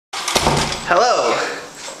Hello.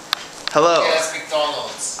 Hello. Yes,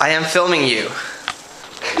 McDonald's. I am filming you.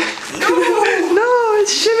 No,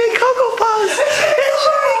 it's Shimmy Cocoa Puffs. It's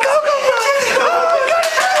Shimmy Cocoa Puffs. Oh,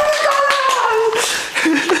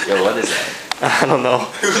 Yo, what is that? I don't know.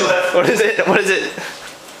 What is it? What is it?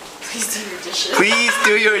 Please do your dishes. Please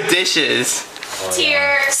do your dishes.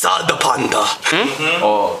 Tier. Sada Panda.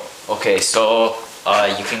 Oh, okay. So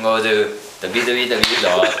you can go to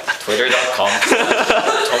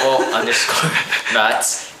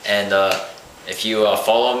www.twitter.com/Tomo_Mats, and if you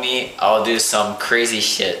follow me, I'll do some crazy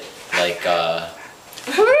shit like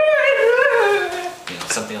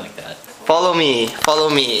something like that. Follow me. Follow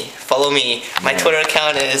me. Follow me. My Twitter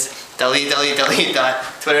account is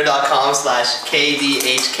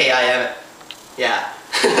www.twitter.com/KDHKIM. Yeah.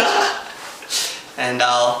 And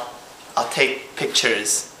I'll take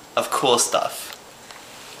pictures of cool stuff.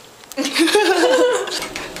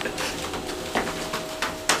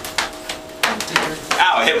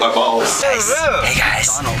 Ow, I hit my balls. Hey guys,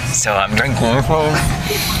 so I'm drinking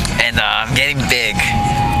and I'm getting big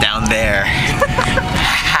down there.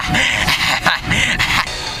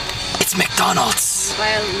 It's McDonald's.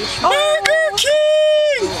 Burger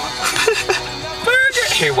King!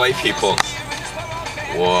 Hey white people.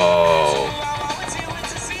 Whoa.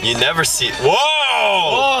 You never see.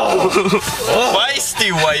 Whoa!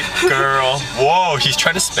 Feisty white girl. Whoa, he's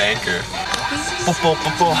trying to spank her.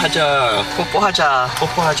 뽀뽀하자. 뽀뽀하자.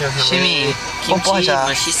 뽀뽀하자. Shimmy. 뽀뽀하자.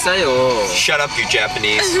 맛있어요. Shut up, you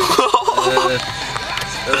Japanese.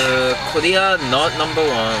 Korea not number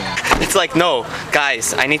one. It's like, no,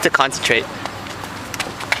 guys, I need to concentrate.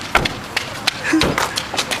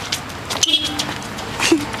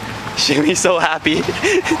 Shimmy's so happy.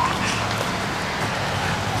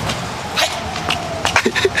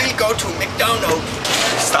 We go to McDonald's.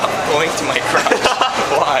 Stop going to my crotch.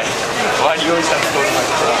 Why? Why do you always have to go to my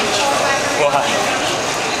crotch? Why?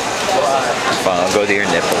 Why? Fine, I'll go to your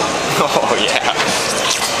nipple. Oh yeah.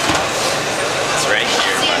 It's right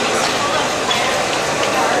here.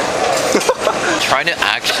 Trying to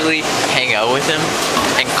actually hang out with him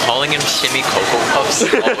and calling him Shimmy Cocoa Puffs.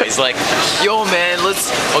 Always like, yo man, let's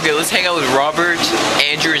hang out with Robert,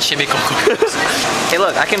 Andrew, and Shimmy Cocoa Puffs. Hey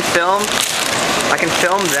look, I can film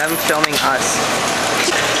them filming us.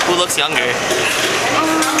 Who looks younger? I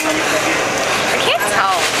can't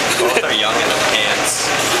tell. Both are young in the pants.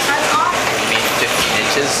 You mean 15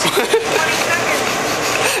 inches?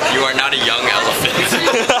 You are not a young elephant.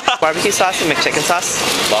 Barbecue sauce and McChicken sauce?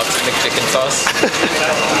 Lots of McChicken sauce.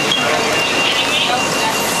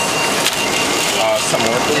 Some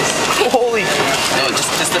more please. Holy! No,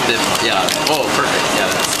 just a bit. Yeah. Oh, perfect.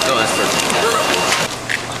 Yeah. That's perfect.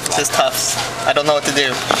 This is tough. I don't know what to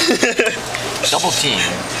do. Double team.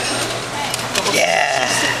 Yeah.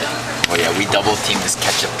 Oh yeah, we double team this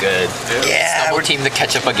ketchup good. Yeah. Let's double team the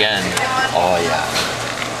ketchup again. Oh yeah.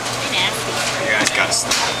 You guys gotta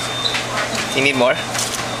stop. You need more?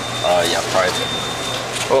 Yeah, probably.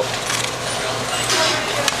 Oh.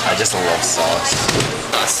 I just love sauce.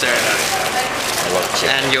 Sir. I love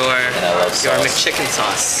chicken. And your I love sauce. McChicken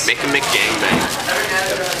sauce. Make a McGangBang.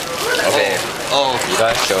 Okay. Oh. You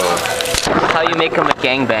guys show. How you make a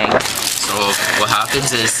McGangBang? So what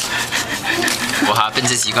happens is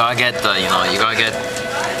you gotta get the you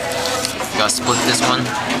gotta split this one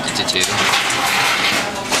into two.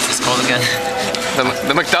 What's this called again? The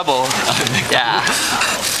McDouble. Yeah.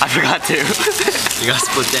 I forgot to. You gotta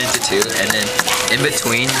split that into two, and then in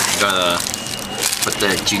between you gotta put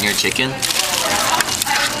the junior chicken, and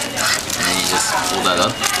then you just pull that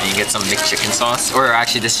up, and you get some McChicken sauce. Or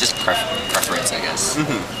actually, this is just preference, I guess.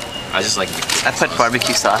 I just like McChicken I put sauce.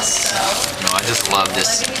 barbecue sauce. No, I just love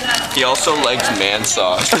this. He also likes man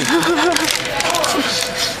sauce.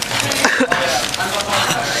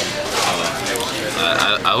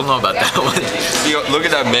 I don't know about that one. Yo, look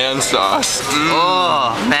at that man sauce.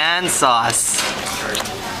 Oh, man sauce.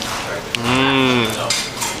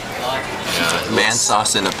 Man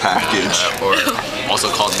sauce in a package. Or also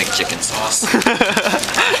called McChicken sauce.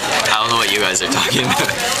 I don't know what you guys are talking about.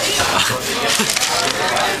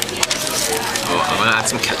 Oh, I'm gonna add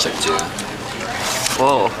some ketchup too.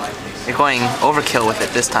 Whoa. You're going overkill with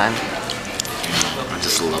it this time. I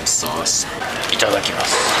just love sauce.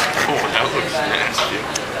 Itadakimasu. Oh, that looks nasty.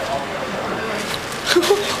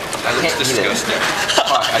 That looks disgusting.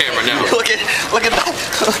 Camera now. Look at that.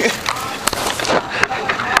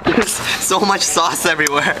 There's so much sauce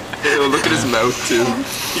everywhere. Ew, look at his mouth too.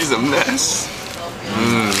 He's a mess.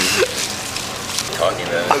 Talking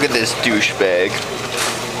about. Look at this douchebag.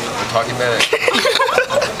 We're talking about it.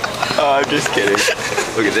 Oh, I'm just kidding.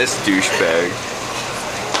 Look at this douchebag.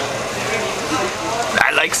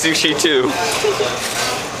 I like sushi too.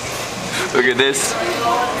 Look at this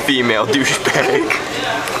female douchebag.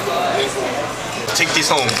 Take these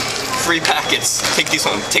home. Free packets. Take these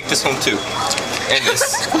home. Take this home too. And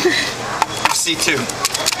this. See too.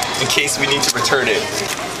 In case we need to return it.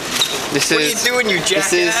 What are you doing, you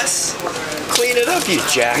jackass? Clean it up, you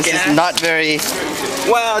jackass. This is not very...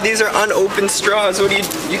 Wow, these are unopened straws. What are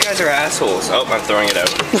you guys are assholes. Oh, I'm throwing it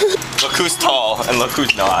out. Look who's tall and look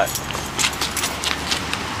who's not.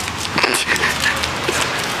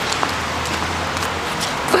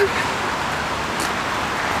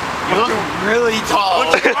 You look really tall.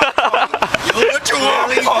 You look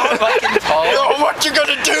really fucking tall. Yo, what you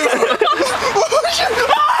gonna do?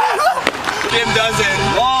 Kim doesn't.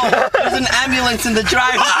 Oh, there's an ambulance in the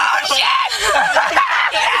driveway. Oh shit!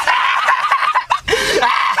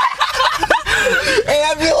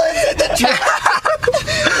 Ambulance in the driveway.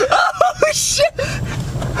 Oh shit!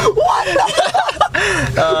 What the?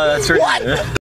 That's pretty good.